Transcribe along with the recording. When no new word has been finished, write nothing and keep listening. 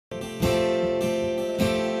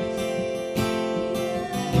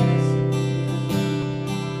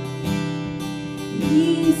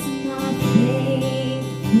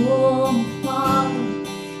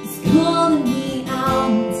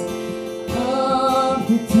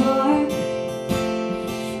the dark,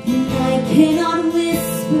 and I cannot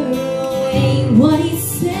whisper away what he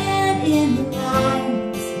said in the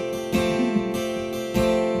light.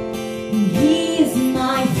 And he is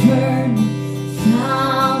my firm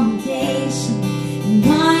foundation, and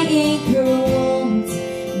my anchor won't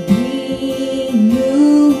be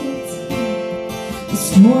moved. The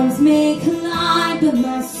storms may collide, but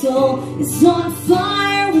my soul is on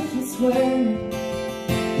fire with his word.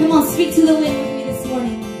 Come on, speak to the wind with me this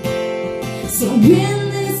morning. So wind,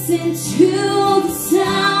 listen to the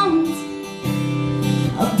sound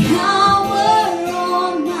of power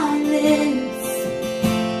on my lips.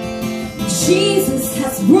 Jesus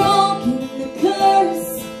has broken the curse.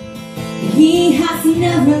 He has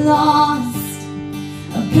never lost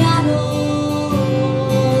a battle.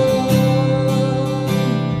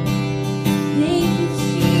 Thank you,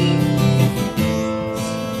 Jesus.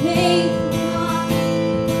 Faithful God.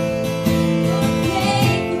 You're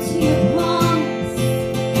faithful to your promise.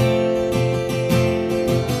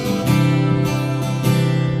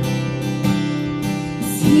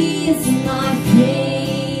 He is my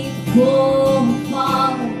faithful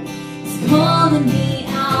Father. He's calling me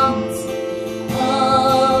out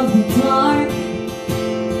of the dark,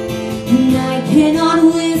 and I cannot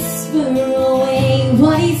whisper away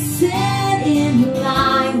what he said in the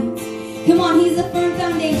light. Come on, he's a firm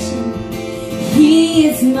foundation. He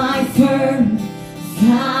is my firm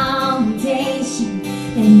foundation,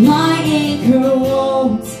 and my anchor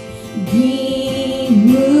won't be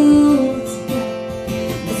moved.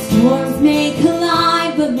 The storms may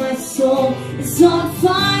collide, but my soul is on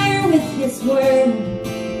fire with his word.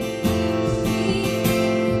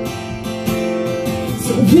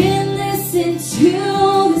 So we'll listen to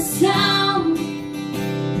the sound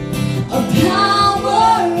of power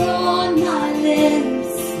on my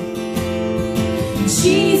lips.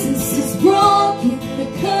 Jesus has broken the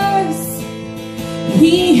curse.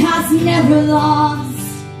 He has never lost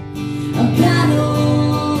a battle.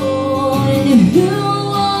 And who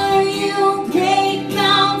are you, great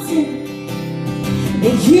mountain,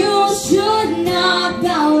 that you should not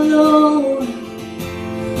bow low?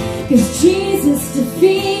 'Cause Jesus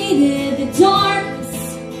defeated the darkness,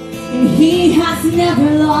 and he has never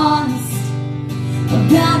lost a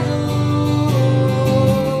battle.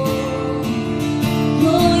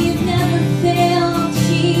 Oh, you've never failed,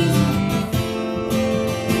 Jesus.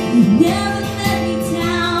 You've never let me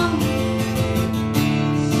down.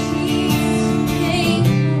 Jesus,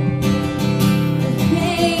 faithful,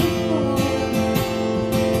 faithful.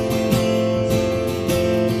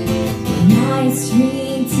 Christ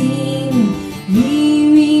redeemed, we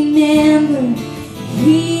remember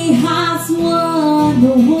he has won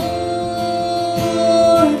the war.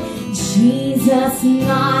 Jesus,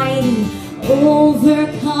 mighty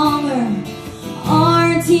overcomer, our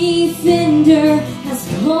defender has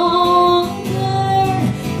conquered.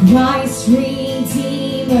 Christ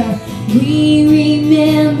Redeemer, we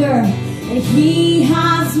remember that he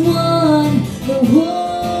has won the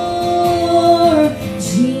war.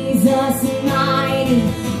 Jesus, mighty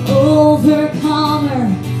overcomer,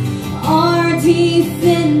 our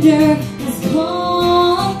defender has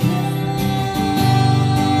conquered.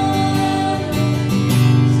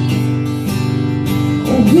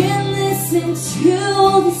 Oh, we'll listen to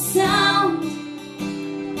the sound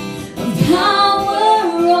of power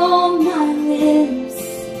on my lips.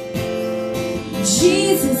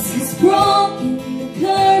 Jesus has broken the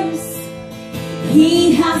curse. He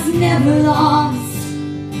has never lost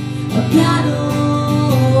a battle.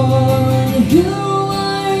 And who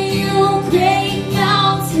are you, great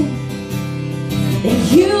mountain, that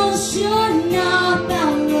you should not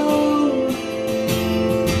bow low?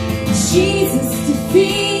 Jesus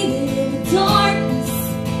defeated the darkness,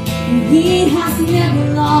 and he has never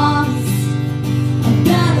lost a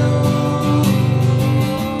battle.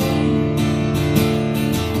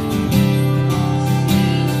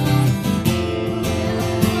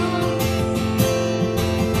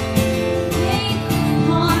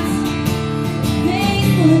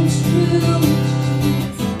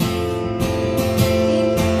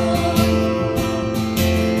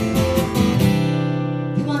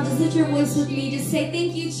 With me, just say,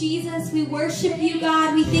 thank you, Jesus. We worship you,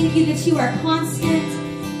 God. We thank you that you are constant,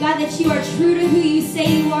 God, that you are true to who you say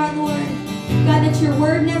you are, Lord. God, that your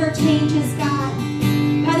word never changes, God.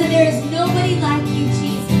 God, that there is nobody like you,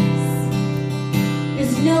 Jesus.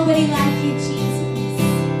 There's nobody like you, Jesus.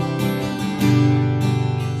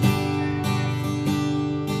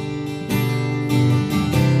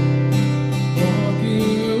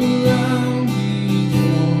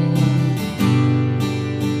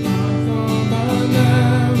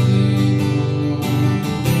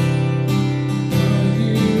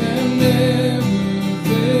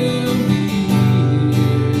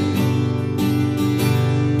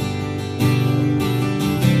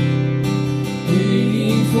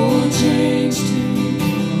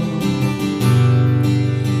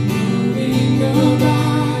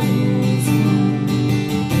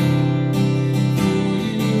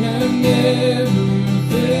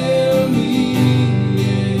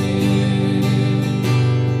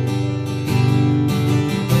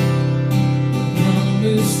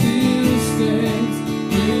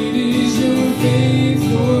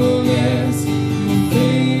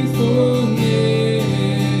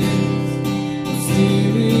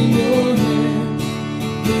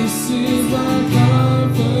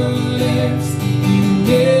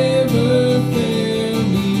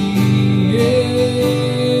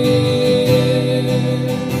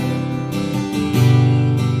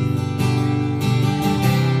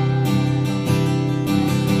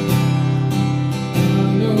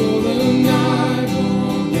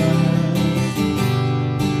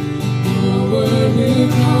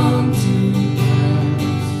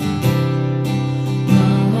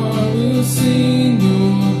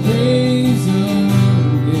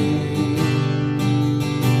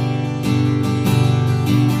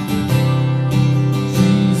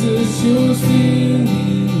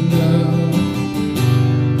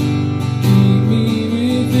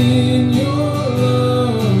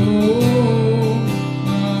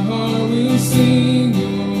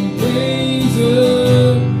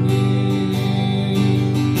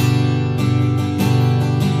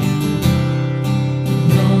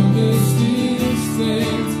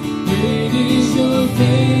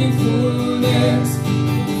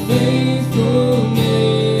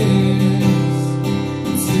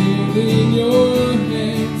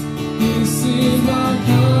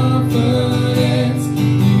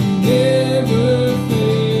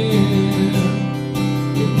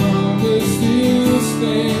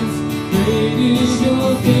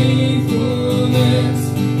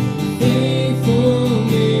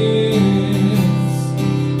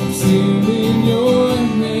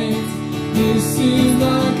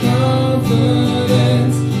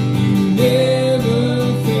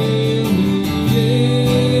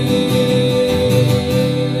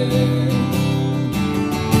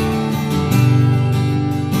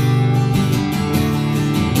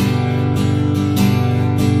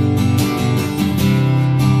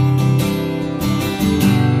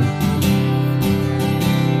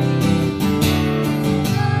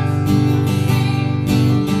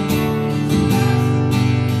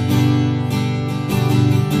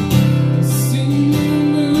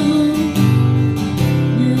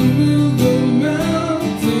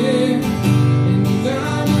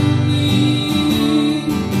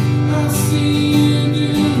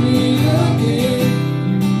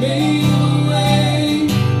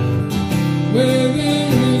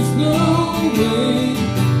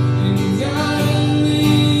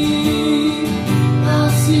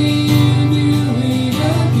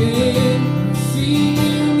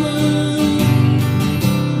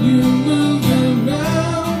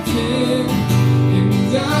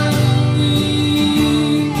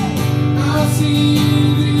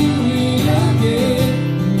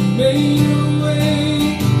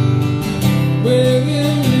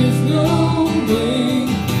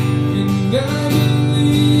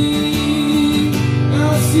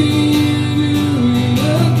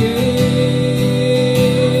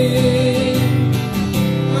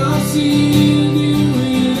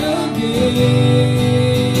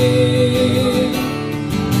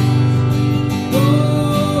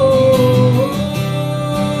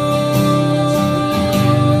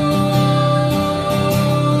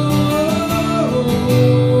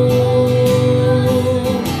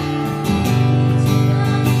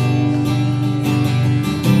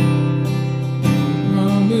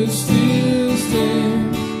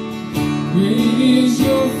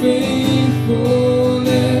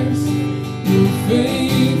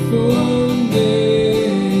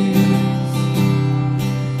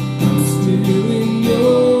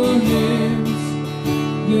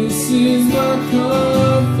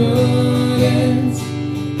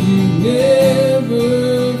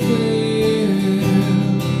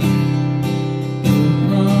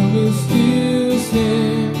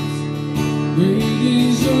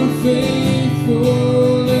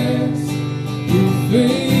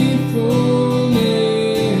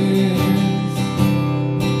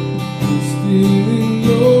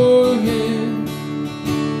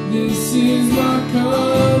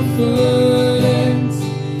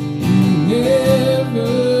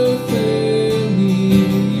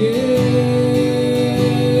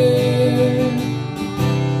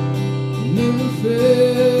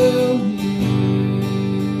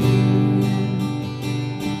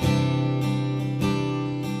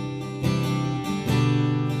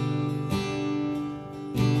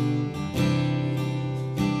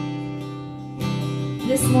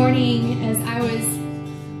 This morning, as I was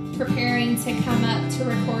preparing to come up to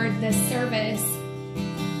record this service,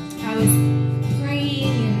 I was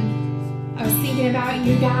praying and I was thinking about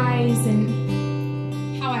you guys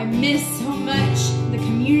and how I miss so much the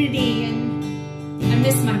community and I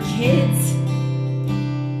miss my kids.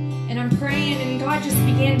 And I'm praying and God just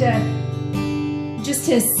began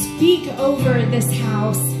to speak over this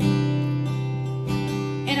house.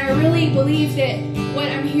 And I really believe that what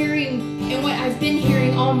I'm hearing and what I've been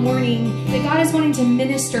hearing all morning, that God is wanting to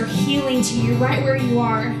minister healing to you right where you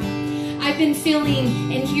are. I've been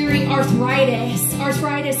feeling and hearing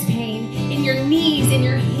arthritis pain in your knees, in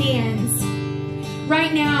your hands.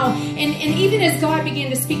 Right now, and even as God began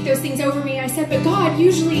to speak those things over me, I said, but God,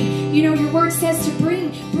 usually, your word says to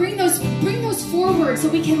bring those forward so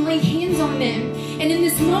we can lay hands on them. And in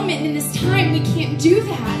this moment, in this time, we can't do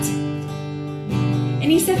that. And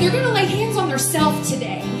he said, they're going to lay hands on themselves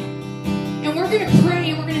today. And we're going to pray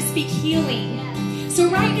and we're going to speak healing. So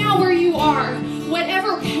right now where you are,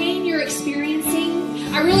 whatever pain you're experiencing,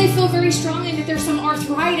 I really feel very strongly that there's some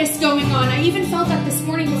arthritis going on. I even felt that this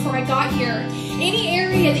morning before I got here. Any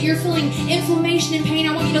area that you're feeling inflammation and pain,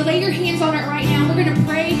 I want you to lay your hands on it right now. We're going to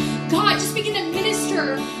pray. God, just begin to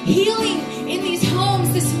minister healing in these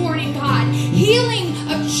homes this morning, God. Healing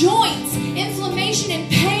of joints, inflammation and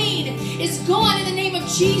pain is gone in the name of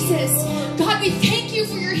Jesus. God, we thank you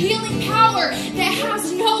for your healing power that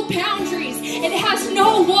has no boundaries. It has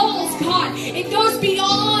no walls, God. It goes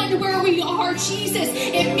beyond where we are, Jesus.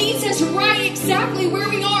 It meets us right exactly where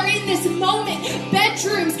we are in this moment.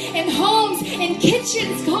 Bedrooms and homes and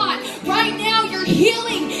kitchens, God. Right now, your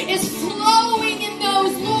healing is flowing in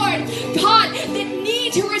those, Lord, God, that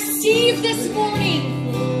need to receive this morning.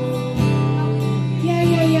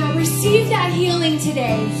 Yeah. Receive that healing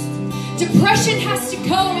today. Depression has to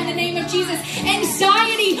go in the name of Jesus.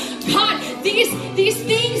 Anxiety, God, these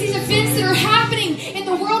things, these events that are happening in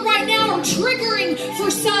the world right now are triggering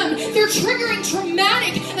for some. They're triggering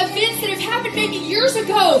traumatic events that have happened maybe years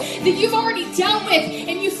ago that you've already dealt with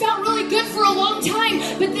and you felt really good for a long time.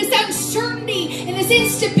 But this uncertainty and this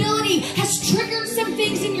instability has triggered some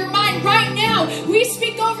things in your mind. Right now, we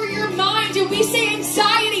speak over your mind and we say,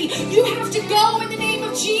 anxiety, you have to go in the name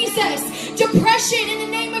of Jesus. Depression, in the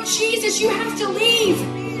name of Jesus, you have to leave.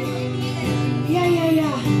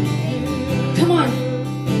 Yeah. Come on.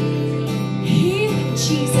 Healing,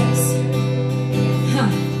 Jesus.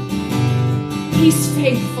 He's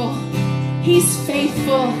faithful. He's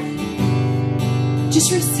faithful.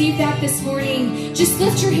 Just receive that this morning. Just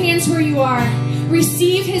lift your hands where you are.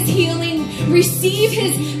 Receive his healing. Receive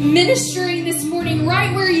his ministering this morning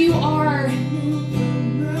right where you are.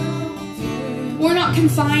 We're not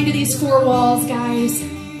confined to these four walls, guys.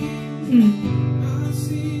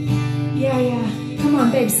 Yeah. Come on,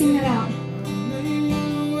 babe, sing that out.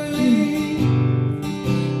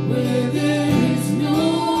 Where there is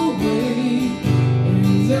no way,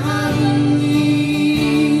 and I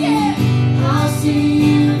believe I'll see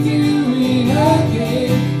you do it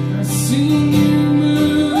again. I've seen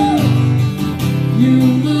you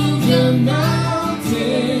move the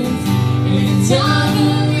mountains, and I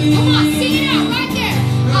believe. Come on, sing it out right there.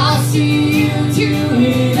 I'll see you do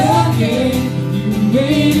it again. You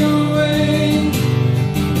made a way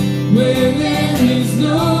where there is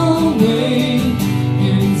no way,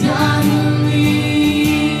 and I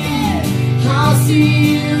believe I'll see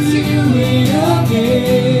you do it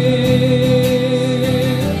again.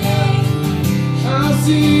 I'll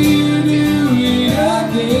see you do it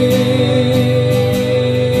again.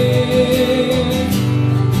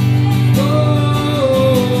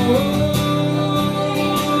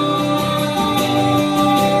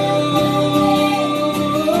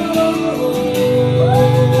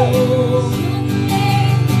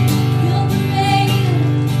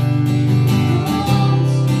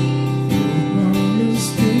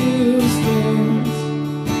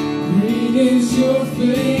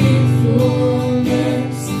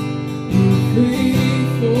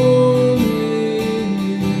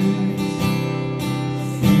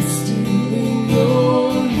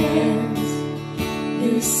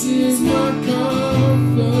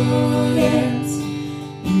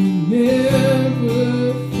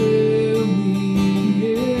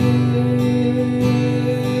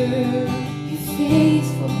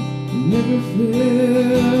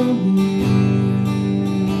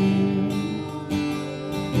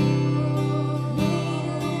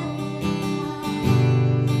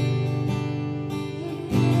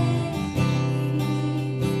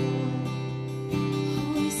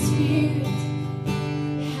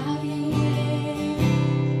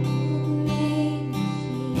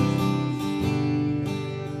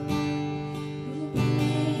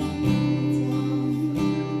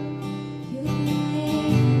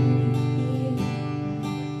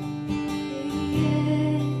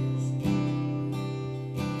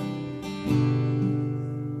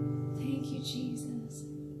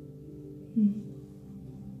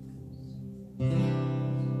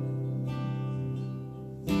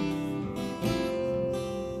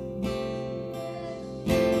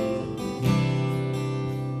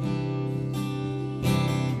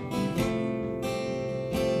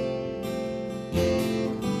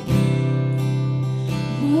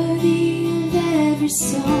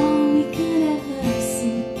 song we could ever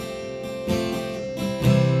sing.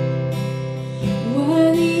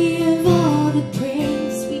 Worthy of all the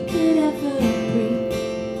praise we could ever bring.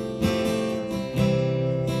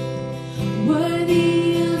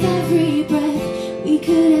 Worthy of every breath we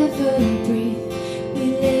could ever breathe. We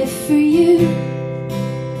live for you.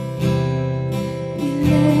 We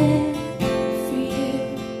live for you.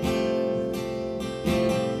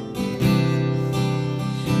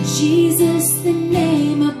 Jesus, the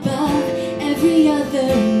name above every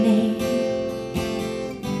other name.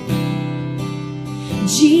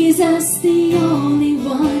 Jesus, the only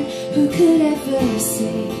one who could ever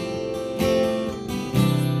save.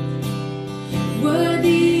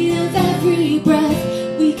 Worthy of every breath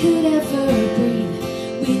we could ever breathe.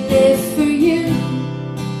 We live for you.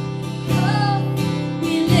 Oh,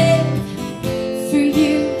 we live for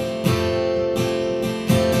you.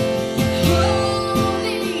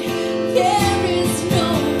 Holy, there is no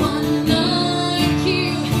one like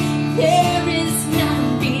you. There is none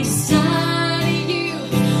beside you.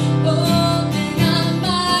 Open up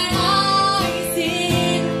my eyes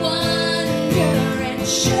in wonder and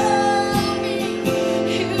show me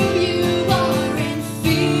who you are, and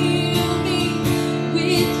fill me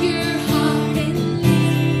with your heart, and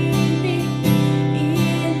lead me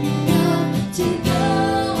in love to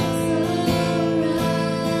those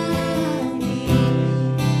around me.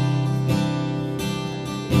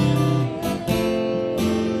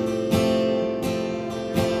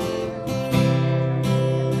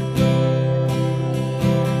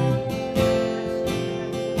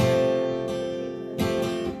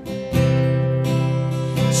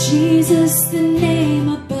 Jesus, the name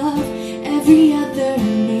above every other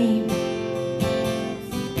name.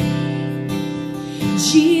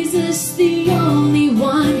 Jesus, the only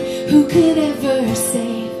one who could ever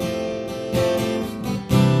save.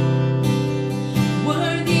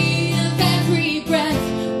 Worthy of every breath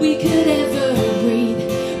we could ever breathe.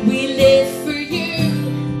 We live for you.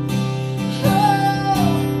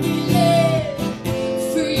 Oh, we live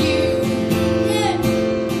for you. Yeah.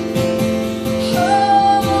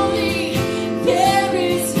 Holy, there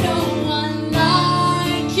is no one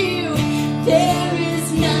like you. There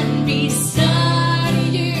is none beside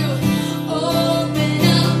you. Open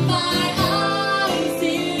up my eyes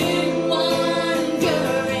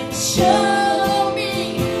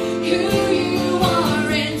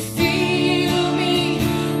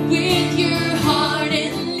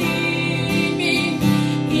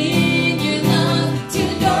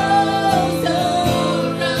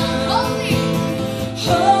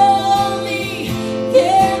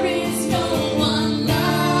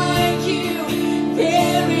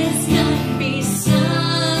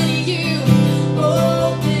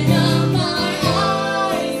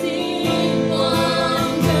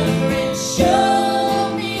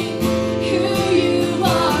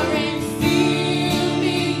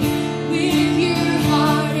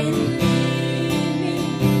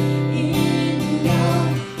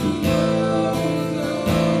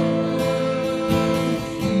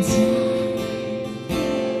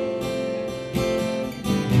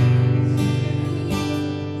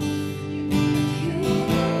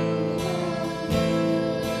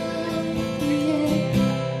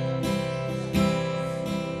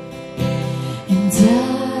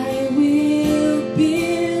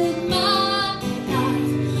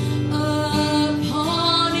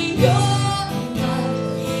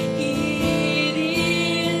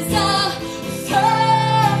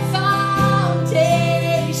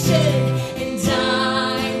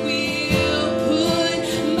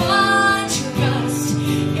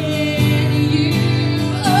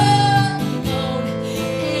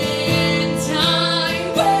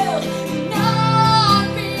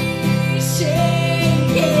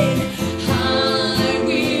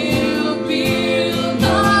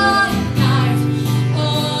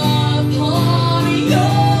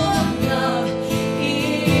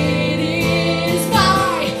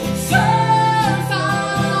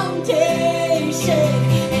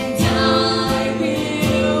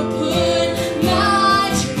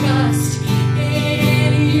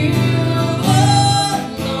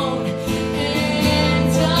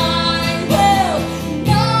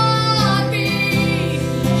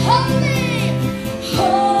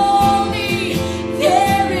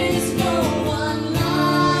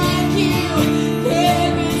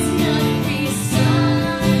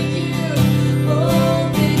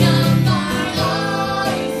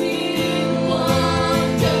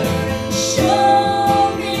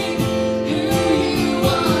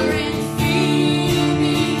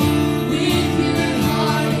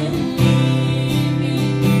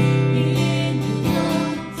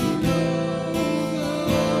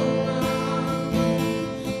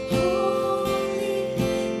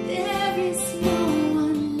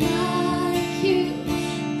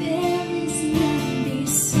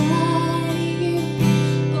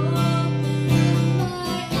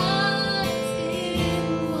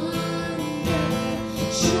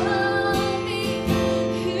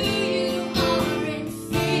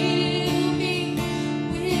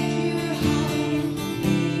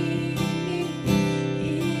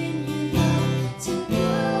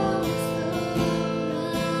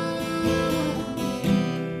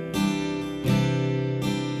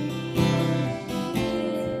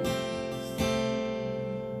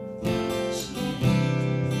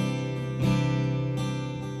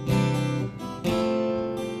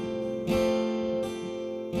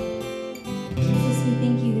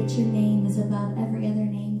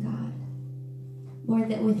Lord,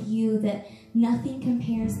 that with you, that nothing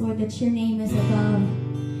compares, Lord, that your name is above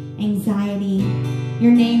anxiety.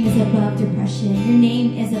 Your name is above depression. Your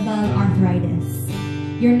name is above arthritis.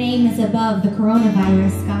 Your name is above the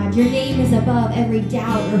coronavirus, God. Your name is above every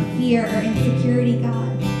doubt or fear or insecurity,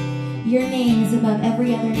 God. Your name is above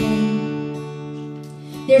every other name.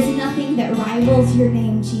 There's nothing that rivals your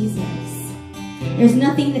name, Jesus. There's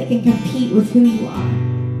nothing that can compete with who you are.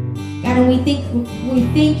 God, and we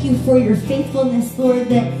thank you for your faithfulness, Lord,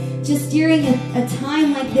 that just during a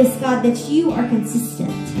time like this, God, that you are consistent,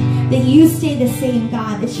 that you stay the same,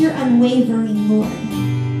 God, that you're unwavering, Lord.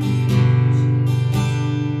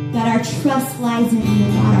 God, our trust lies in you,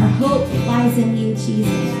 God. Our hope lies in you,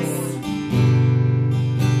 Jesus.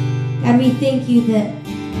 God, we thank you that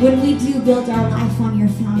when we do build our life on your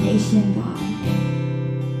foundation, God,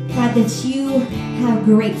 God, that you have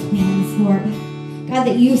great plans, Lord. God,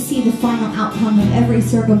 that you see the final outcome of every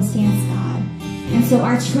circumstance, God. And so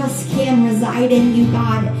our trust can reside in you,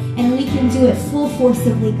 God, and we can do it full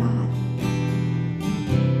forcibly, God.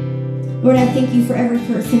 Lord, I thank you for every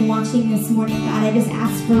person watching this morning, God. I just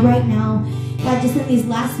ask for right now, God, just in these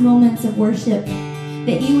last moments of worship,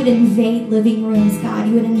 that you would invade living rooms, God.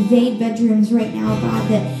 You would invade bedrooms right now, God,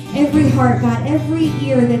 that every heart, God, every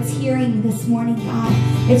ear that's hearing this morning, God,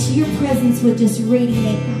 that your presence would just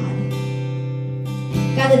radiate, God.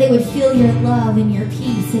 God, that they would feel your love and your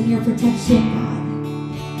peace and your protection, God.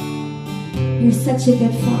 You're such a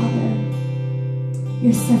good Father.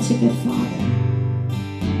 You're such a good Father.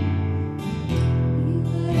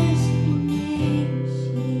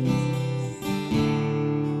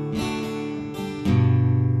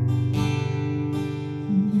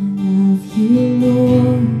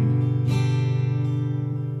 Lord,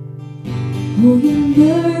 oh, your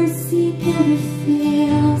mercy never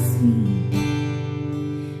fails me,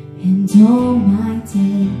 and all my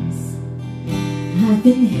days I've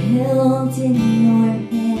been held in your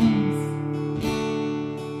hands.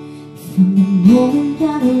 From the moment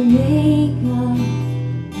that I wake up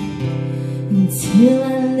until I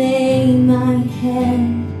lay my head,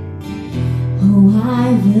 oh, I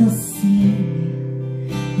will sing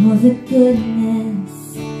of the goodness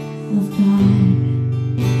of God.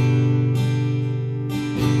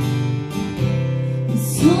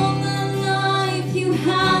 Cause all my life you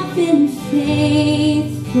have been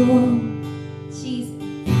faithful, Jesus.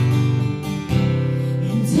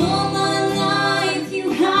 And all my life you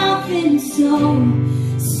have been so good.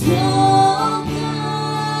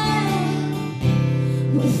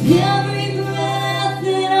 With every breath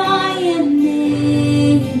that I am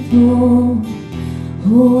able,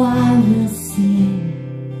 oh, I will sing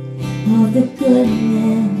of the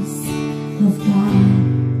goodness of God.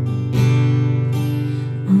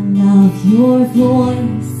 I love your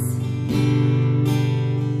voice,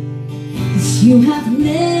 'cause you have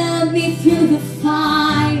led me through the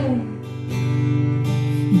fire,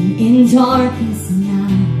 and in darkest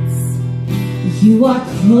nights you are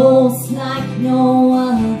close like no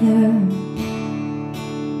other.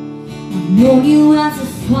 I've known you as a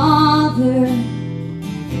father,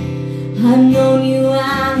 I've known you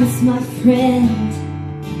as my friend.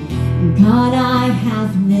 God, I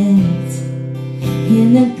have lived in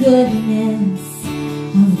the goodness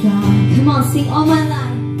of God. Come on, sing all my life.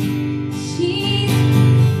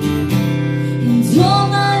 And all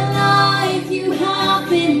my life you have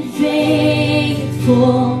been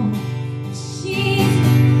faithful.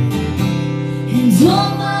 And all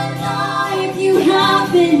my life you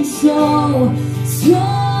have been so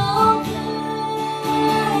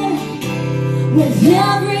with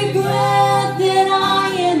every breath that I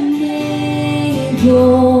am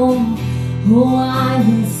able, oh, I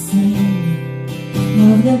will sing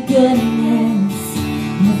of the goodness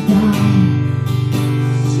of God.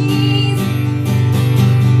 Jesus,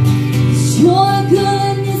 your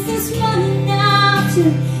goodness is running after,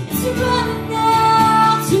 it's running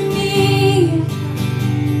after me.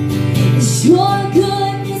 Your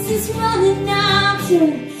goodness is running after,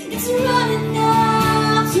 it's running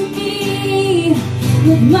after me.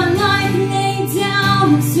 With my life laid down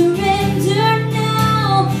and surrender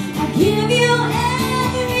now, I give you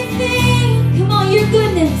everything. Come on, your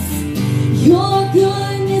goodness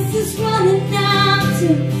is running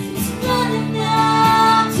after, it's running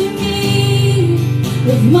after me.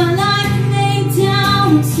 With my life laid down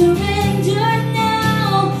and surrender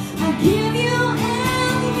now, I give you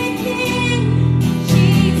everything.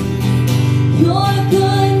 Jesus, your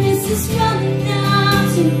goodness is running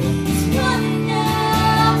after, it's running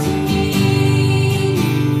after me.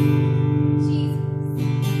 Jesus,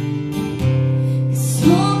 'cause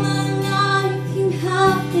all my life you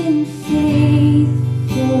have been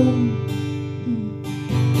faithful.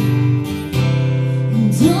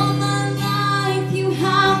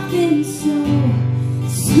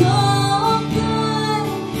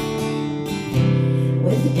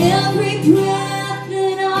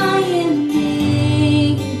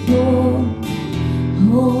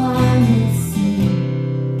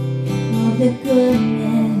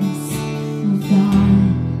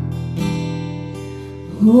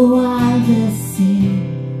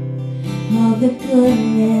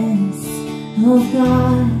 goodness of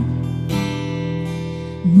God.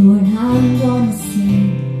 Lord, I'm gonna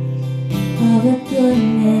sing of the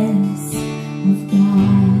goodness of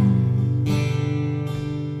God.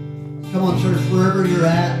 Come on, church, wherever you're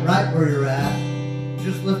at, right where you're at,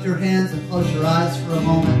 just lift your hands and close your eyes for a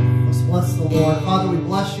moment. Let's bless the Lord. Father, we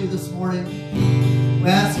bless you this morning. We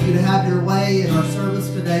ask you to have your way in our service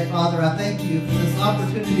today, Father. I thank you for this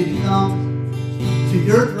opportunity to come to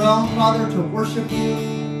your throne, Father, to worship you.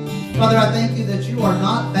 Father, I thank you that you are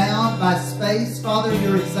not bound by space, Father.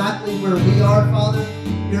 You're exactly where we are, Father.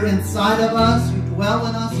 You're inside of us. You dwell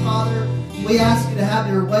in us, Father. We ask you to have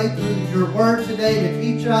your way through your word today to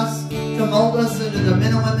teach us, to mold us into the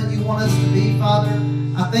men and women you want us to be, Father.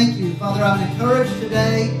 I thank you, Father. I'm encouraged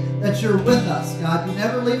today that you're with us, God. You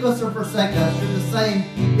never leave us or forsake us. You're the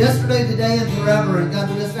same yesterday, today, and forever. And God,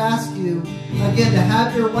 we just ask you again to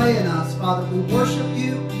have your way in us, Father. We worship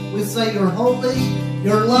you. We say you're holy,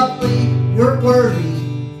 you're lovely, you're worthy.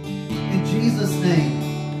 In Jesus'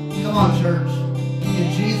 name. Come on, church.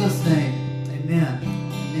 In Jesus' name. Amen.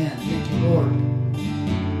 Amen. Thank you, Lord.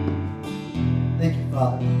 Thank you,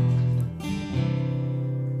 Father.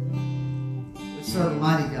 We serve a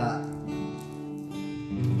mighty God.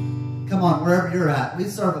 Come on, wherever you're at, we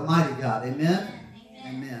serve a mighty God. Amen?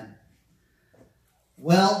 Amen.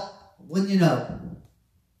 Well, wouldn't you know,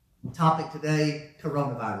 topic today,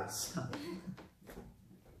 coronavirus.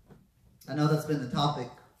 I know that's been the topic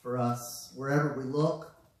for us wherever we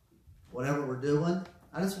look, whatever we're doing.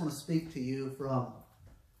 I just want to speak to you from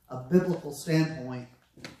a biblical standpoint.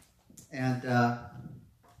 And I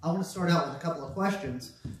want to start out with a couple of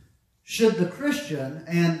questions. Should the Christian,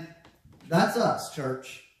 and that's us,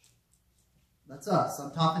 church. That's us.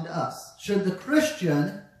 I'm talking to us. Should the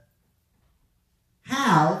Christian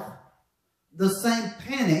have the same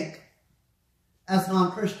panic as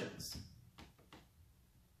non-Christians?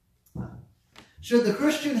 Should the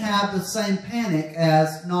Christian have the same panic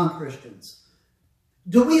as non-Christians?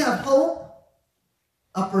 Do we have hope,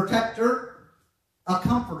 a protector, a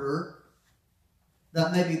comforter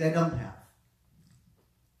that maybe they don't have?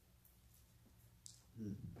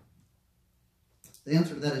 The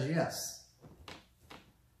answer to that is yes.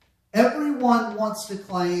 Everyone wants to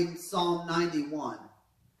claim Psalm 91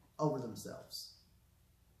 over themselves.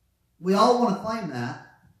 We all want to claim that.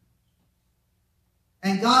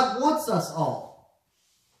 And God wants us all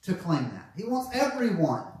to claim that. He wants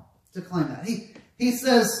everyone to claim that. He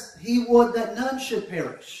says he would that none should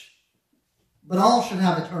perish, but all should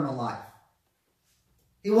have eternal life.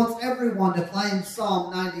 He wants everyone to claim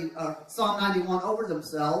Psalm 91 over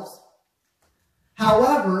themselves.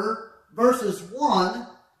 However, verses 1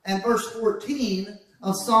 and verse 14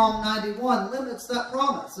 of Psalm 91 limits that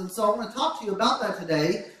promise. And so I want to talk to you about that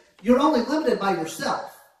today. You're only limited by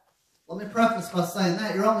yourself. Let me preface by saying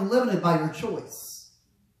that. You're only limited by your choice.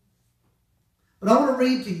 But I want to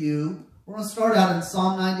read to you, we're going to start out in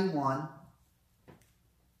Psalm 91,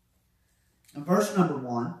 and verse number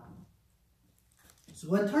 1. So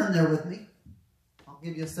go ahead and turn there with me. I'll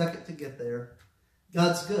give you a second to get there.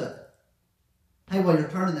 God's good. Hey, while you're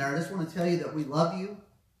turning there, I just want to tell you that we love you,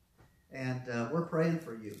 and we're praying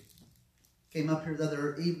for you. Came up here the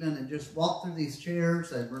other evening and just walked through these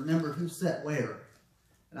chairs and remembered who sat where.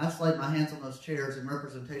 And I just laid my hands on those chairs in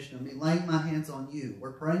representation of me laying my hands on you.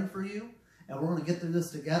 We're praying for you, and we're going to get through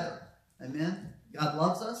this together. Amen? God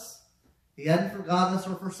loves us. He hadn't forgotten us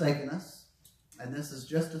or forsaken us. And this is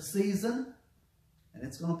just a season, and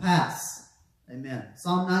it's going to pass. Amen.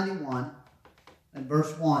 Psalm 91 and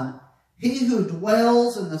verse 1. He who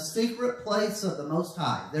dwells in the secret place of the Most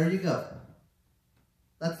High. There you go.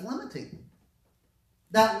 That's limiting.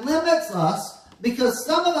 That limits us because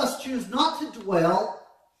some of us choose not to dwell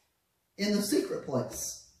in the secret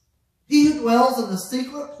place. He who dwells in the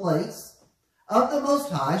secret place of the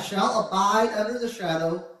Most High shall abide under the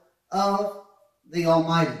shadow of the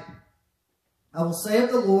Almighty. I will say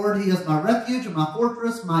of the Lord, He is my refuge and my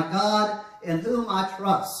fortress, my God, in whom I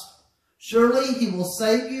trust. Surely He will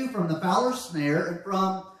save you from the fowler's snare and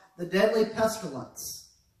from the deadly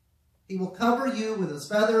pestilence. He will cover you with His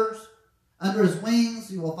feathers. Under His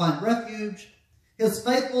wings you will find refuge. His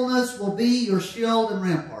faithfulness will be your shield and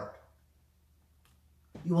rampart.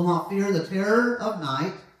 You will not fear the terror of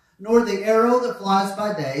night, nor the arrow that flies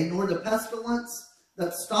by day, nor the pestilence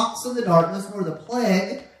that stalks in the darkness, nor the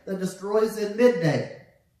plague that destroys in midday.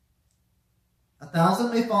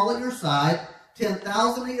 1,000 may fall at your side,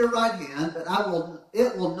 10,000 at your right hand, but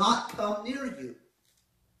it will not come near you.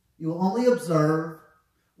 You will only observe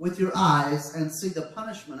with your eyes and see the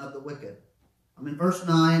punishment of the wicked. I'm in verse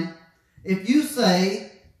 9. If you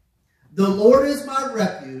say, the Lord is my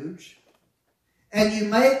refuge, and you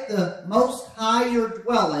make the Most High your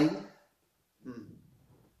dwelling,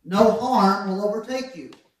 no harm will overtake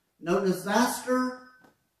you. No disaster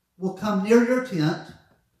will come near your tent,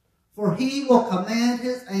 for he will command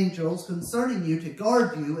his angels concerning you to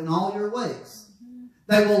guard you in all your ways.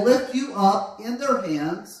 They will lift you up in their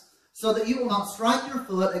hands so that you will not strike your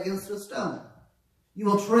foot against a stone. You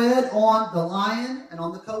will tread on the lion and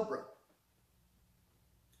on the cobra.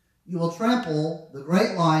 You will trample the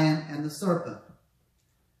great lion and the serpent.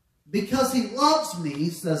 Because he loves me,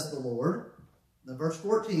 says the Lord. The verse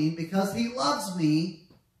 14, because he loves me,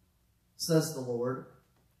 says the Lord.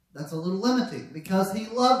 That's a little limiting. Because he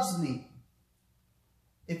loves me.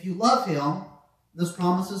 If you love him, this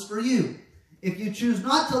promise is for you. If you choose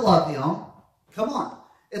not to love him, come on.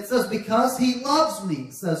 It says, because he loves me,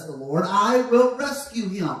 says the Lord, I will rescue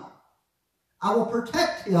him. I will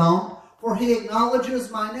protect him, for he acknowledges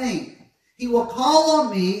my name. He will call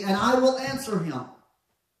on me, and I will answer him.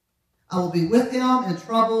 I will be with him in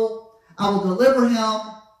trouble. I will deliver him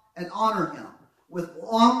and honor him. With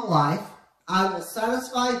long life, I will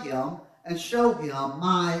satisfy him and show him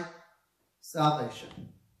my salvation.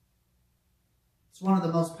 It's one of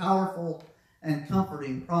the most powerful and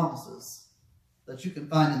comforting promises that you can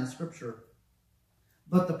find in the Scripture.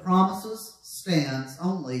 But the promises stands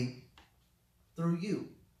only through you.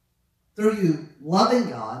 Through you loving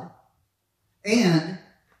God and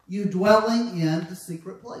you dwelling in the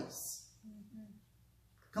secret place.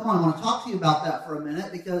 Come on, I want to talk to you about that for a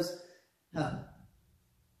minute because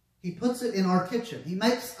he puts it in our kitchen. He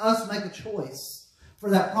makes us make a choice for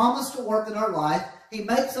that promise to work in our life. He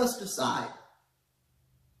makes us decide.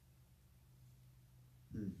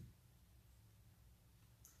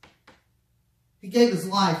 He gave his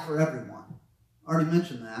life for everyone. I already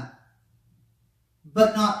mentioned that.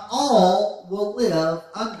 But not all will live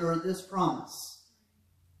under this promise.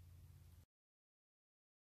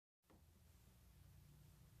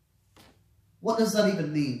 What does that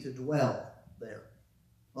even mean, to dwell there?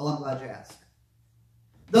 Well, I'm glad you asked.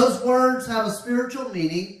 Those words have a spiritual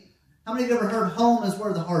meaning. How many of you have ever heard home is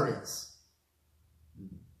where the heart is?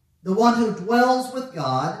 The one who dwells with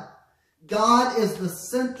God, God is the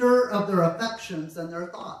center of their affections and their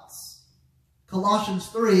thoughts. Colossians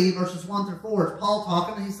 3, verses 1 through 4, it's Paul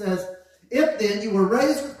talking, and he says, if then you were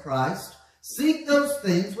raised with Christ, seek those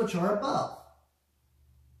things which are above,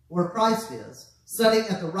 where Christ is, sitting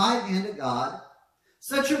at the right hand of God.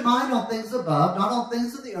 Set your mind on things above, not on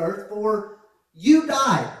things of the earth, for you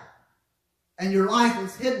died, and your life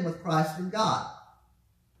is hidden with Christ in God.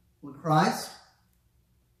 When Christ,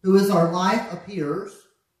 who is our life, appears,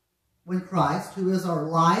 when Christ, who is our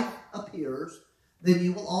life, appears, then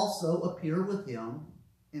you will also appear with him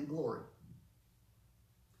in glory.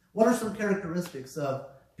 What are some characteristics of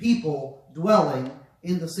people dwelling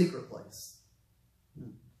in the secret place?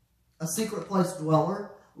 A secret place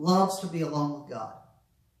dweller loves to be alone with God.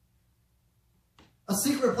 A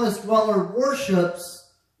secret place dweller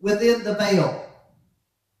worships within the veil.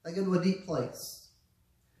 They go to a deep place.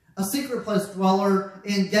 A secret place dweller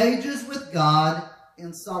engages with God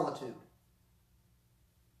in solitude.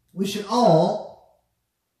 We should all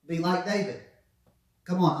be like David.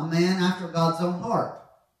 Come on, a man after God's own heart.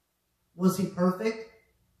 Was he perfect?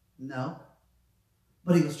 No.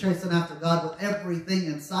 But he was chasing after God with everything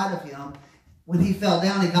inside of him. When he fell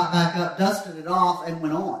down, he got back up, dusted it off, and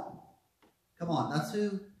went on. Come on, that's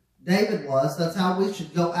who David was. That's how we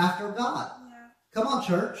should go after God. Yeah. Come on,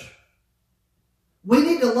 church. We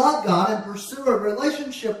need to love God and pursue a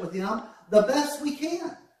relationship with him the best we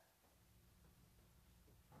can.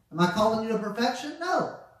 Am I calling you to perfection?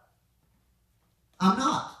 No. I'm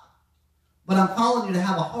not. But I'm calling you to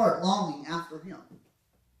have a heart longing after him.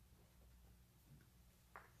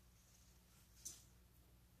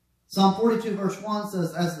 Psalm 42 verse 1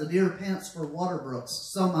 says, as the deer pants for water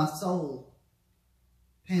brooks, so my soul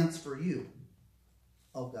pants for you,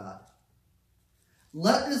 O God.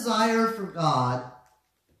 Let desire for God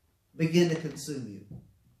begin to consume you.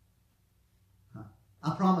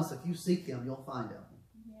 I promise if you seek him, you'll find him.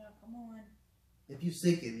 Yeah, come on. If you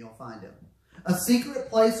seek him, you'll find him. A secret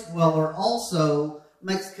place dweller also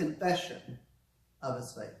makes confession of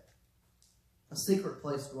his faith. A secret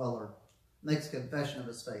place dweller makes confession of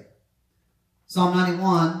his faith. Psalm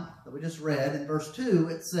 91 that we just read in verse 2,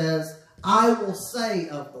 it says, I will say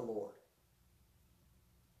of the Lord.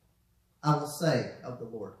 I will say of the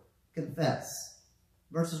Lord. Confess.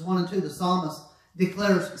 Verses 1 and 2, the psalmist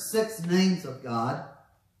declares 6 names of God.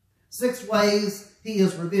 6 ways he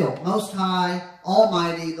is revealed. Most High,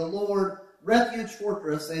 Almighty, the Lord, Refuge,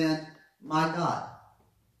 Fortress, and my God.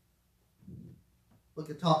 We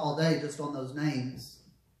could talk all day just on those names.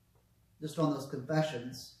 just on those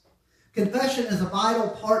confessions. Confession is a vital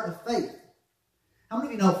part of faith. How many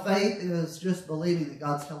of you know faith is just believing that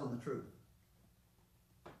God's telling the truth?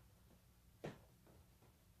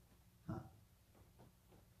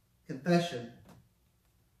 Confession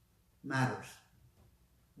matters.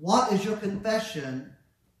 What is your confession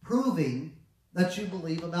proving that you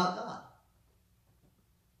believe about God?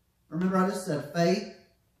 Remember, I just said faith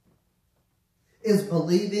is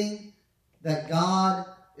believing that God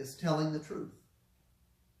is telling the truth.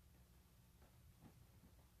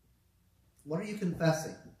 What are you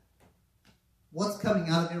confessing? What's coming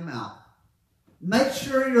out of your mouth? Make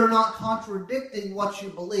sure you're not contradicting what you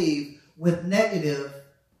believe with negative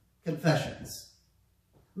confessions.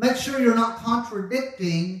 Make sure you're not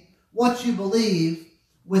contradicting what you believe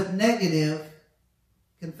with negative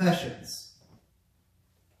confessions.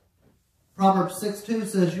 Proverbs 6:2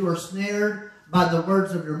 says, you are snared by the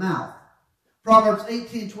words of your mouth. Proverbs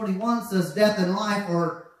 18:21 says, death and life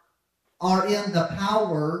are in the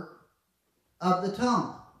power of the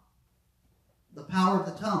tongue. The power of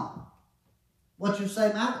the tongue. What you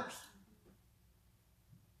say matters.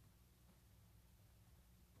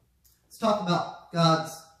 Let's talk about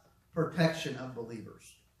God's protection of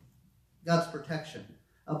believers. God's protection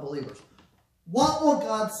of believers. What will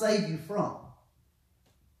God save you from?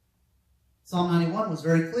 Psalm 91 was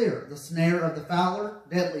very clear. The snare of the fowler,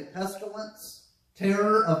 deadly pestilence,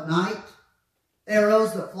 terror of night,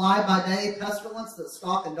 arrows that fly by day, pestilence that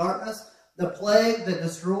stalk in darkness, the plague that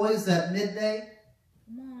destroys at midday.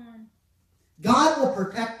 Come on. God will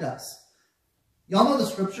protect us. Y'all know the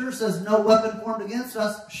scripture says, no weapon formed against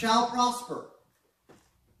us shall prosper.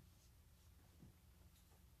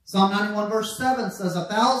 Psalm 91 verse 7 says,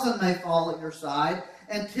 1,000 may fall at your side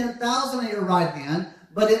and 10,000 at your right hand,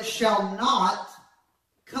 but it shall not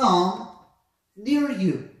come near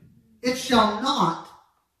you. It shall not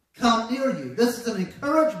come near you. This is an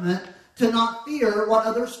encouragement to not fear what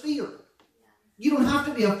others fear. You don't have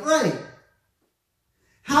to be afraid.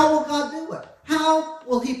 How will God do it? How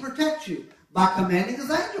will He protect you? By commanding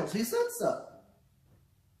His angels. He said so.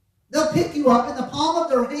 They'll pick you up in the palm of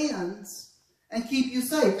their hands and keep you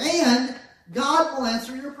safe. And God will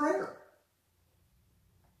answer your prayer.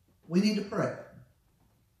 We need to pray.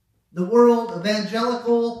 The World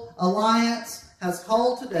Evangelical Alliance has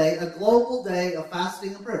called today a global day of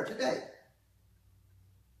fasting and prayer. Today,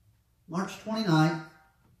 March 29th,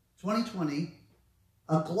 2020,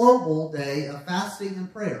 a global day of fasting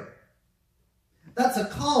and prayer. That's a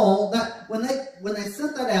call that when they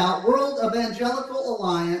sent that out, World Evangelical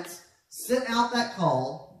Alliance sent out that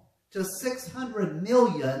call to 600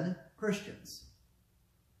 million Christians.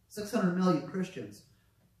 600 million Christians.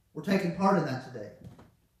 We're taking part in that today.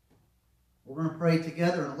 We're going to pray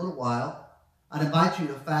together in a little while. I'd invite you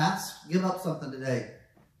to fast. Give up something today.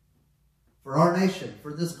 For our nation,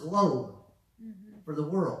 for this globe, for the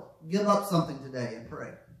world. Give up something today and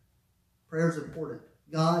pray. Prayer is important.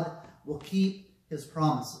 God will keep His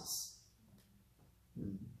promises.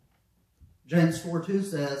 James 4:2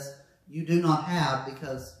 says, you do not have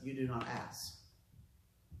because you do not ask.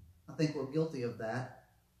 I think we're guilty of that.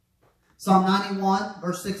 Psalm 91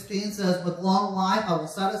 verse 16 says, with long life I will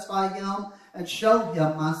satisfy him and show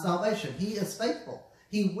him my salvation. He is faithful.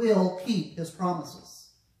 He will keep His promises.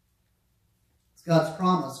 It's God's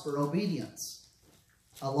promise for obedience.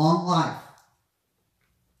 A long life.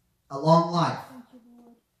 A long life.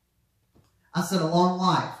 I said a long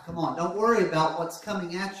life. Come on, don't worry about what's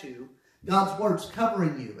coming at you. God's Word's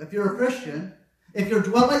covering you. If you're a Christian, if you're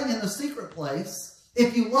dwelling in the secret place,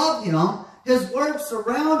 if you love Him, His Word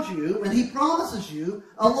surrounds you and He promises you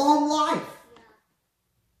a long life.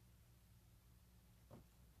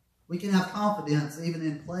 We can have confidence even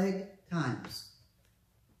in plague times.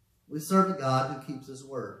 We serve a God who keeps His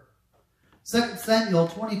Word. 2 Samuel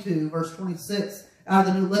 22 verse 26 out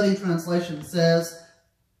of the New Living Translation says,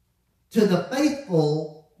 to the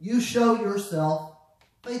faithful you show yourself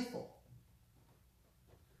faithful.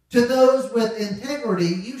 To those with integrity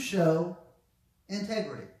you show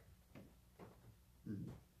integrity.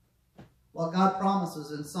 What God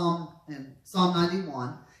promises in Psalm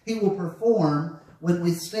 91, He will perform when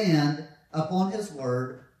we stand upon His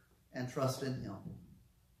Word and trust in Him.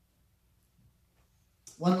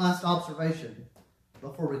 One last observation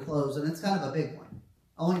before we close, and it's kind of a big one.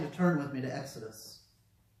 I want you to turn with me to Exodus.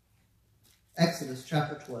 Exodus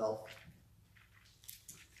chapter 12.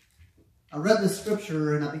 I read this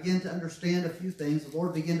scripture and I began to understand a few things. The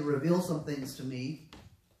Lord began to reveal some things to me.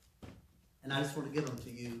 And I just want to give them to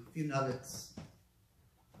you, a few nuggets,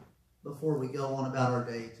 before we go on about our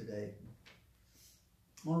day today.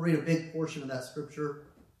 I want to read a big portion of that scripture,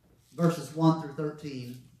 verses 1 through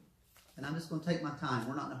 13. And I'm just going to take my time.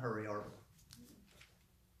 We're not in a hurry, are we?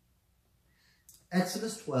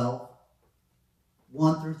 Exodus 12,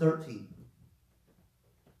 1 through 13.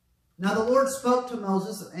 Now the Lord spoke to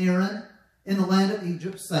Moses and Aaron in the land of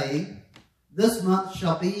Egypt, saying, This month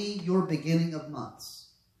shall be your beginning of months.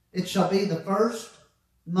 It shall be the first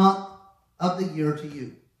month of the year to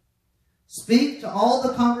you. Speak to all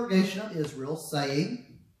the congregation of Israel,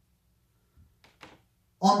 saying,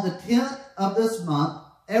 On the 10th of this month,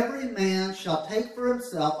 every man shall take for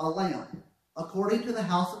himself a lamb, according to the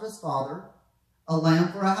house of his father, a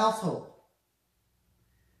lamb for a household.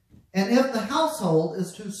 And if the household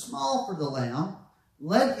is too small for the lamb,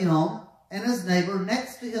 let him and his neighbor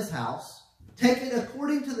next to his house take it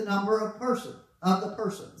according to the number of the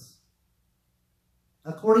persons.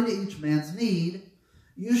 According to each man's need,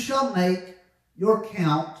 you shall make your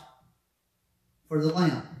count for the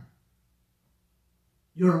lamb.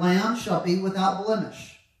 Your lamb shall be without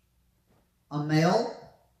blemish, a male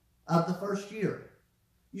of the first year.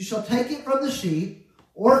 You shall take it from the sheep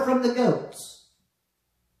or from the goats.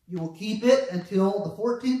 You will keep it until the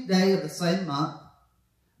 14th day of the same month.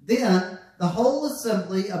 Then the whole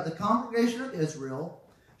assembly of the congregation of Israel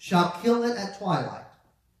shall kill it at twilight.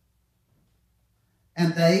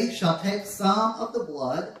 And they shall take some of the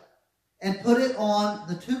blood and put it on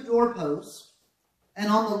the 2 doorposts and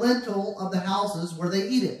on the lintel of the houses where they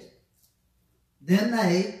eat it. Then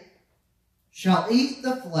they shall eat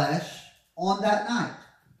the flesh on that night,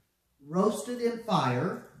 roasted in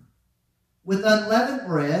fire, with unleavened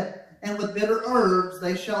bread, and with bitter herbs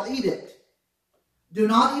they shall eat it. Do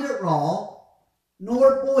not eat it raw,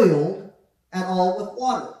 nor boiled at all with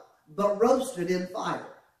water, but roasted in fire.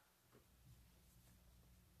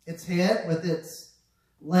 Its head with its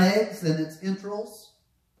legs and its entrails.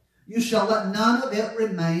 You shall let none of it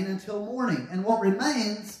remain until morning, and what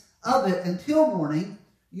remains of it until morning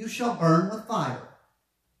you shall burn with fire.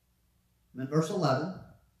 And in verse 11,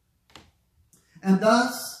 and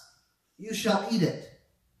thus you shall eat it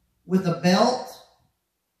with a belt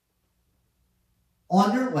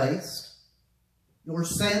on your waist, your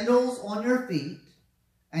sandals on your feet,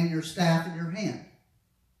 and your staff in your hand.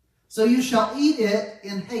 So you shall eat it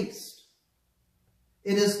in haste.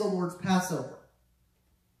 It is the Lord's Passover.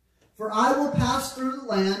 For I will pass through the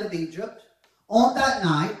land of Egypt on that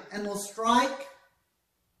night, and will strike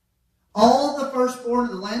all the firstborn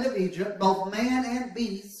of the land of Egypt, both man and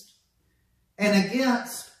beast, and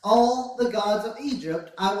against all the gods of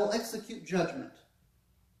Egypt I will execute judgment.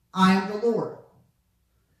 I am the Lord.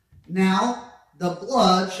 Now the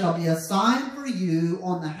blood shall be a sign for you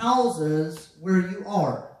on the houses where you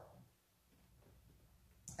are.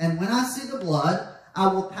 And when I see the blood, I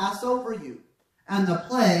will pass over you, and the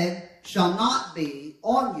plague shall not be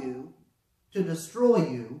on you to destroy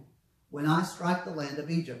you when I strike the land of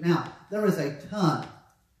Egypt. Now, there is a ton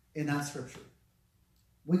in that scripture.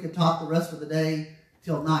 We could talk the rest of the day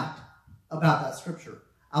till night about that scripture.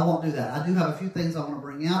 I won't do that. I do have a few things I want to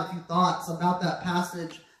bring out, a few thoughts about that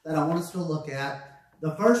passage that I want us to look at.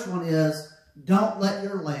 The first one is, don't let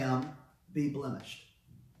your lamb be blemished.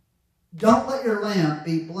 Don't let your lamb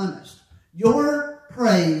be blemished. Your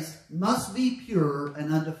praise must be pure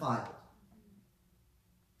and undefiled.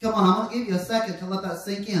 Come on, I'm going to give you a second to let that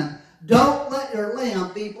sink in. Don't let your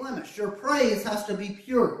lamb be blemished. Your praise has to be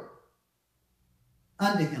pure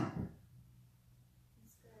unto him.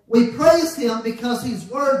 We praise him because he's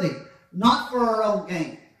worthy, not for our own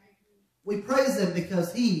gain. We praise him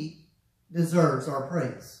because he deserves our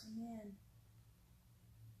praise. Amen.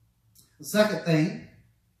 The second thing,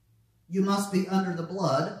 you must be under the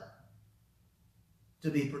blood to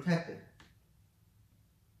be protected.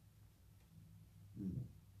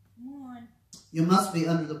 Come on. You must be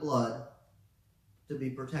under the blood to be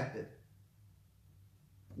protected.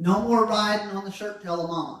 No more riding on the shirt tail of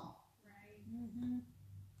mama.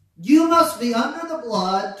 You must be under the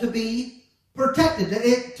blood to be protected.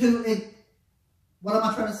 What am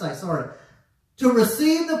I trying to say? Sorry. To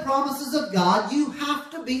receive the promises of God, you have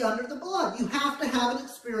to be under the blood. You have to have an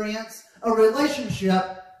experience, a relationship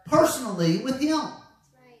personally with him.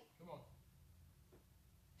 That's right. Come on.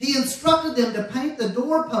 He instructed them to paint the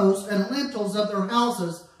doorposts and lintels of their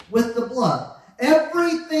houses with the blood.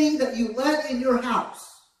 Everything that you let in your house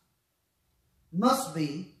must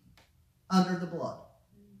be under the blood.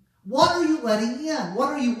 What are you letting in? What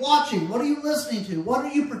are you watching? What are you listening to? What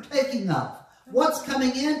are you partaking of? What's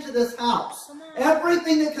coming into this house?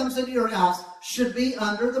 Everything that comes into your house should be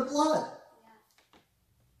under the blood.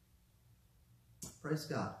 Praise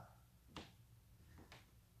God.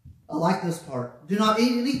 I like this part. Do not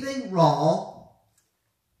eat anything raw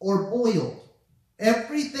or boiled.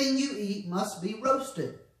 Everything you eat must be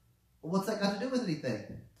roasted. Well, what's that got to do with anything?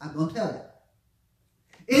 I'm going to tell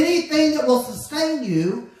you. Anything that will sustain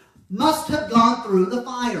you must have gone through the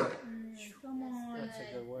fire. Come on. That's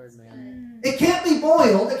a good word, man. It can't be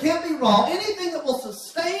boiled. It can't be raw. Anything that will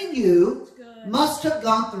sustain you must have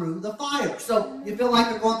gone through the fire. So you feel like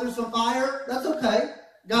you're going through some fire? That's okay.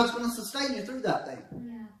 God's going to sustain you through that thing.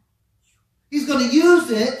 Yeah. He's going to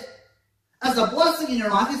use it as a blessing in your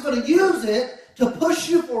life. He's going to use it to push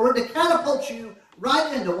you forward, to catapult you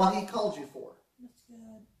right into what He called you for. That's good.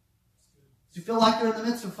 Do you feel like you're in the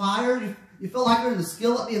midst of fire? You feel like you're in the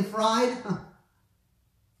skillet being fried?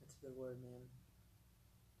 That's a good word, man.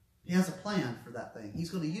 He has a plan for that thing.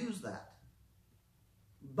 He's going to use that.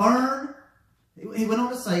 Burn. He went on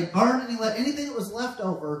to say, burn, and He let anything that was left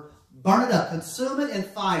over, burn it up. Consume it in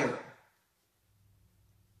fire.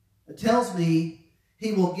 It tells me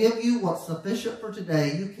He will give you what's sufficient for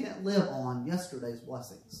today. You can't live on yesterday's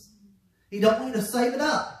blessings. He don't want you to save it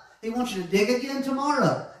up. He wants you to dig again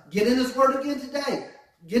tomorrow. Get in His Word again today.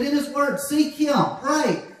 Get in His Word. Seek Him.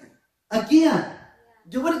 Pray. Again.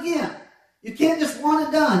 Do it again. You can't just one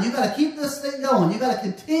and done. You've got to keep this thing going. You've got to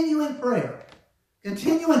continue in prayer.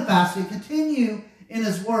 Continue in fasting. Continue in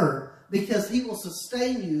His Word. Because He will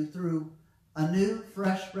sustain you through a new,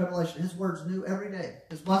 fresh revelation. His Word's new every day.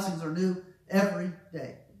 His blessings are new every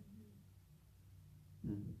day.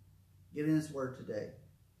 Get in His Word today.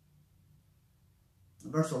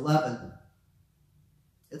 In verse 11,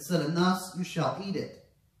 it said, and thus you shall eat it,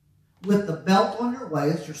 with the belt on your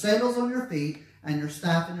waist, your sandals on your feet, and your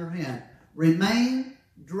staff in your hand. Remain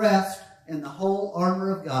dressed in the whole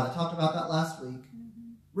armor of God. I talked about that last week.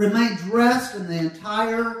 Remain dressed in the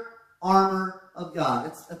entire armor of God.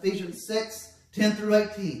 It's Ephesians 6, 10 through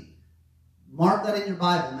 18. Mark that in your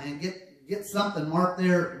Bible, man. Get something marked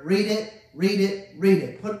there. Read it, read it, read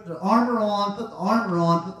it. Put the armor on, put the armor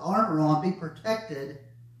on, put the armor on. Be protected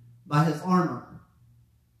by His armor.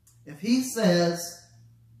 If He says,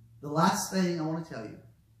 the last thing I want to tell you,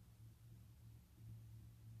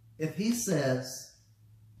 if He says,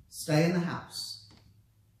 stay in the house.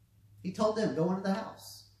 He told them, go into the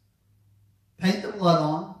house. Paint the blood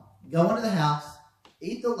on, go into the house,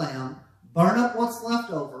 eat the lamb, burn up what's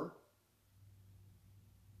left over,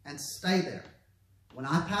 and stay there. When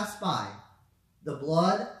I pass by, the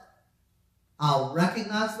blood, I'll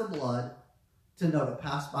recognize the blood to know to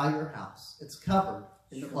pass by your house. It's covered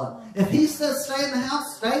in the blood. If He says stay in the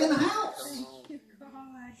house, stay in the house. Thank you, God.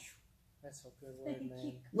 That's a good word,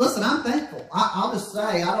 man. Listen, I'm thankful. I'll just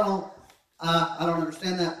say, I don't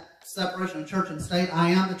understand that separation of church and state. I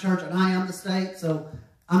am the church and I am the state, so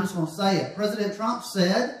I'm just going to say it. President Trump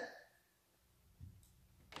said,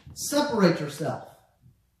 separate yourself.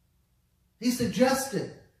 He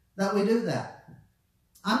suggested that we do that.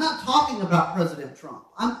 I'm not talking about President Trump.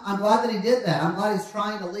 I'm glad that he did that. I'm glad he's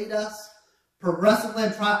trying to lead us progressively.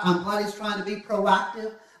 I'm glad he's trying to be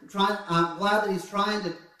proactive. I'm glad that he's trying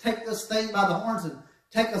to take this thing by the horns and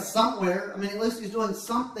take us somewhere. I mean, at least he's doing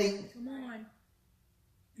something. Come on.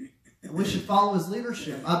 And we should follow his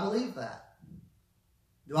leadership. I believe that.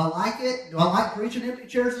 Do I like it? Do I like preaching empty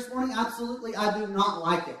chairs this morning? Absolutely, I do not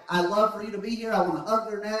like it. I love for you to be here. I want to hug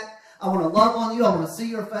your neck. I want to love on you. I want to see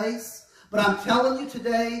your face. But I'm telling you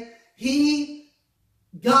today,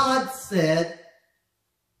 God said,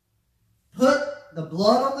 put the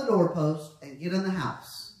blood on the doorpost and get in the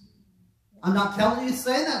house. I'm not telling you He's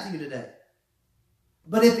saying that to you today.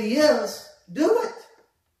 But if He is, do it.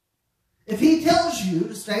 If He tells you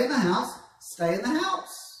to stay in the house, stay in the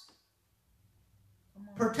house.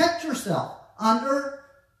 Protect yourself under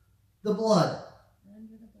the blood.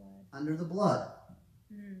 Under the blood. Under the blood.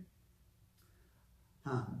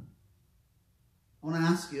 I want to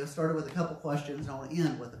ask you, I started with a couple questions. I want to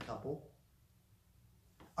end with a couple.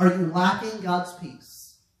 Are you lacking God's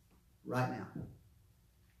peace right now?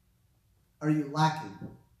 Are you lacking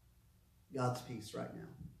God's peace right now?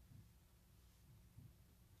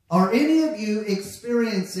 Are any of you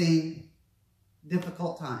experiencing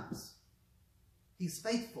difficult times? He's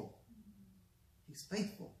faithful. He's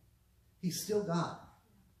faithful. He's still God.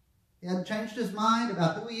 He hasn't changed His mind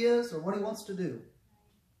about who He is or what He wants to do.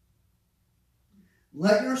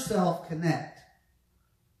 Let yourself connect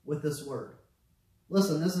with this word.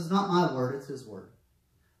 Listen, this is not my word, it's His word.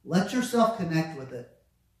 Let yourself connect with it.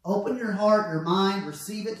 Open your heart, your mind,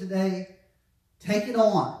 receive it today. Take it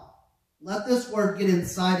on. Let this word get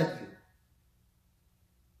inside of you.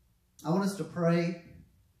 I want us to pray.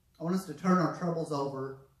 I want us to turn our troubles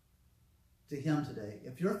over to Him today.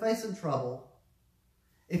 If you're facing trouble,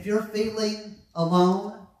 if you're feeling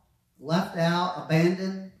alone, left out,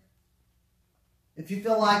 abandoned, if you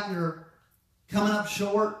feel like you're coming up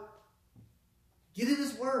short, get in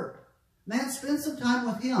His Word. Man, spend some time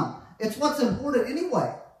with Him. It's what's important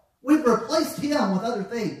anyway. We've replaced Him with other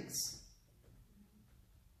things.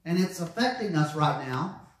 And it's affecting us right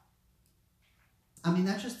now. I mean,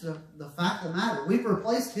 that's just the fact of the matter. We've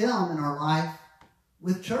replaced Him in our life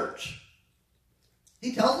with church.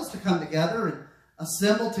 He tells us to come together and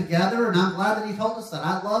assemble together, and I'm glad that He told us that.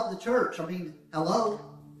 I love the church. I mean, hello.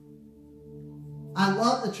 I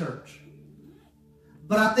love the church.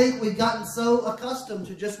 But I think we've gotten so accustomed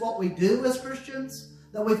to just what we do as Christians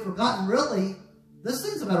that we've forgotten really this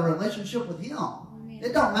thing's about a relationship with Him.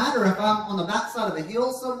 It don't matter if I'm on the backside of a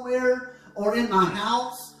hill somewhere or in my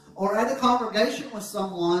house or at a congregation with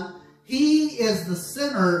someone. He is the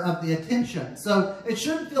center of the attention. So it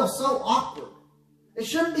shouldn't feel so awkward. It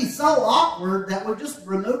shouldn't be so awkward that we've just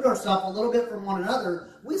removed ourselves a little bit from one another.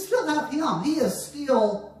 We still have Him. He is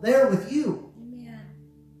still there with you. Amen.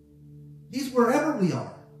 He's wherever we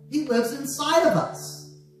are. He lives inside of us.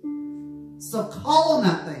 So call on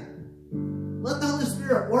that thing. Let the Holy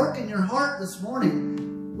Spirit work in your heart this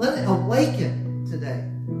morning. Let it awaken today.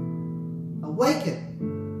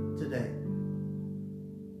 Awaken today.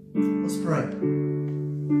 Let's pray.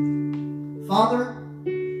 Father,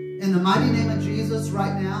 in the mighty name of Jesus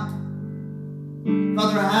right now,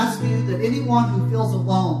 Father, I ask you that anyone who feels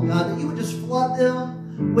alone, God, that you would just flood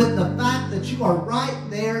them with the fact that you are right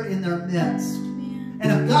there in their midst. And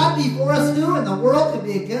if God be for us, who in the world can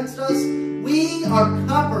be against us? We are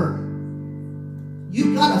covered.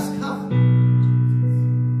 You've got us covered.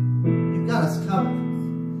 You've got us covered.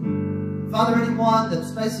 Father, anyone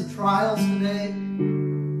that's facing trials today,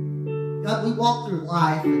 God, we walk through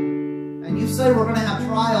life, and you say we're going to have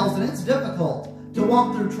trials, and it's difficult to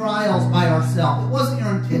walk through trials by ourselves. It wasn't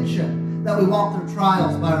your intention that we walk through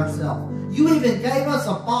trials by ourselves. You even gave us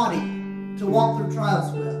a body to walk through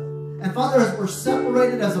trials with. And Father, as we're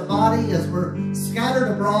separated as a body, as we're scattered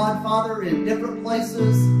abroad, Father, in different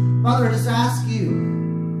places, Father, I just ask you,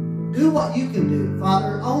 do what you can do.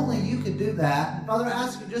 Father, only you can do that. And Father, I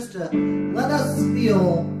ask you just to let us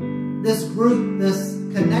feel this group, this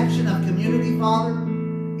connection of community, Father,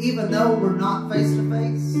 even though we're not face to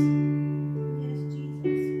face.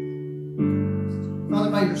 Father,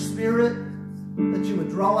 by your Spirit, that you would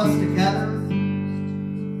draw us together.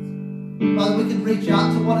 Father, we can reach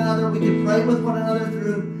out to one another. We can pray with one another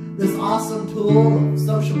through this awesome tool of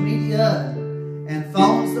social media and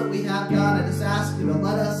phones that we have, God. I just ask you to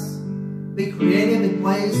let us be creative in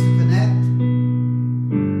ways to connect.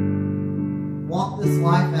 Walk this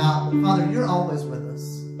life out. But Father, you're always with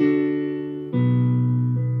us.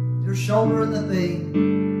 You're shouldering the thing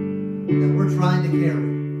that we're trying to carry.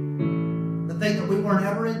 The thing that we weren't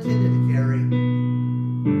ever intended to carry.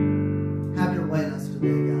 Have your way in us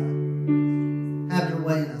today, God. Have your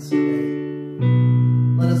way in us today.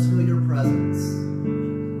 Let us feel your presence.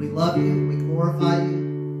 We love you. We glorify you.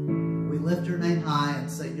 We lift your name high and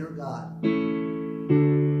say you're God.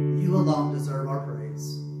 You alone deserve our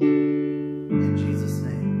praise. In Jesus'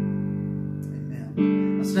 name, amen.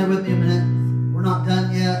 Now stay with me a minute. We're not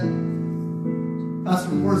done yet.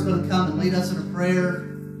 Pastor Moore is going to come and lead us in a prayer.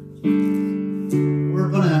 We're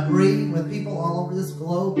going to agree with people all over this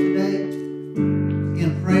globe today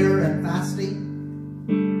in prayer and fasting,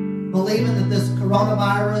 believing that this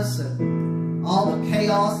coronavirus and all the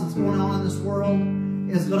chaos that's going on in this world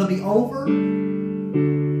is going to be over.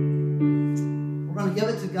 We're going to give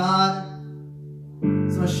it to God.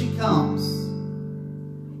 So as she comes,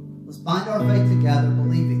 let's bind our faith together,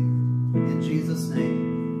 believing in Jesus' name.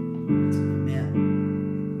 Amen.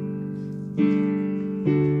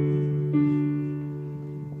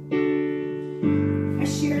 I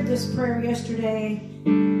shared this prayer yesterday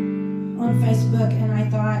on Facebook, and I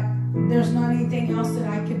thought there's not anything else that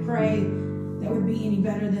I could pray that would be any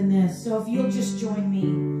better than this. So if you'll just join me,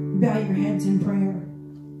 bow your heads in prayer.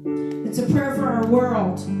 It's a prayer for our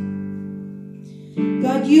world.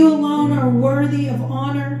 God, you alone are worthy of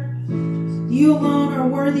honor. You alone are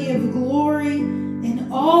worthy of glory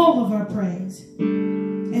and all of our praise.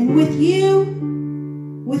 And with you,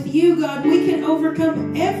 God, we can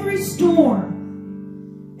overcome every storm,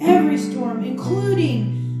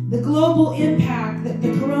 including the global impact that the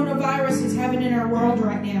coronavirus is having in our world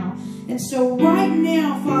right now. And so right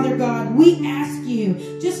now, Father God, we ask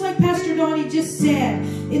you, just like Pastor Donny just said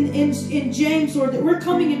in James, Lord, that we're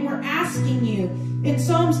coming and we're asking you. In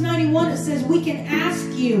Psalms 91, it says we can ask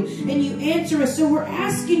you and you answer us. So we're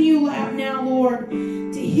asking you now, Lord,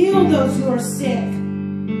 to heal those who are sick,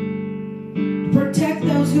 to protect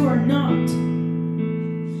those who are not,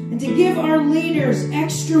 and to give our leaders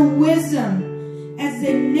extra wisdom as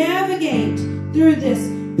they navigate through this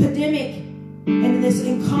pandemic and this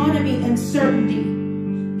economy uncertainty.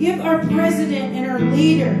 Give our president and our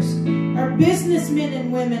leaders, our businessmen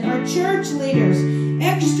and women, our church leaders,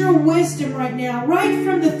 extra wisdom right now, right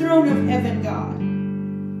from the throne of heaven, God.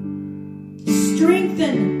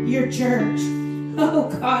 Strengthen your church. Oh,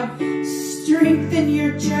 God, strengthen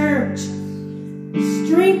your church.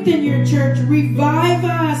 Strengthen your church. Revive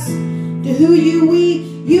us to who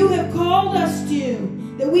you have called us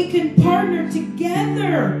to, that we can partner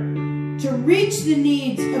together to reach the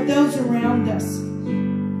needs of those around us.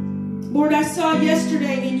 Lord, I saw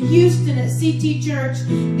yesterday in Houston at CT Church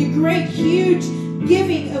the great, huge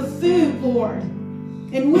giving of food, Lord.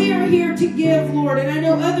 And we are here to give, Lord. And I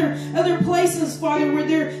know other places, Father,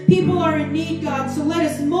 where people are in need, God. So let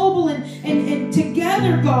us mobile and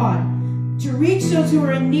together, God, to reach those who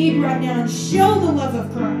are in need right now and show the love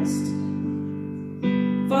of Christ.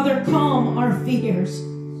 Father, calm our fears.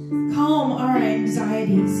 Calm our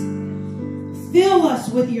anxieties. Fill us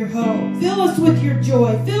with your hope. Fill us with your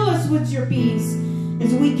joy. Fill us with your peace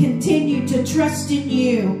as we continue to trust in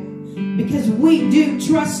you. Because we do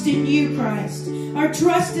trust in you, Christ. Our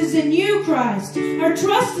trust is in you, Christ. Our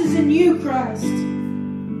trust is in you, Christ.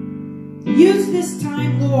 Use this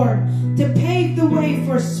time, Lord, to pave the way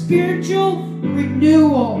for spiritual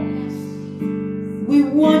renewal. We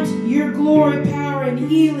want your glory, power, and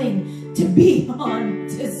healing to be on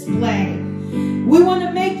display. We want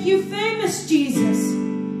to make you famous, Jesus.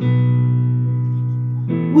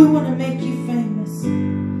 We want to make you famous.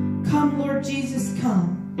 Come, Lord Jesus,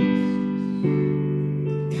 come.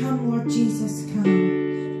 Come, Lord Jesus, come.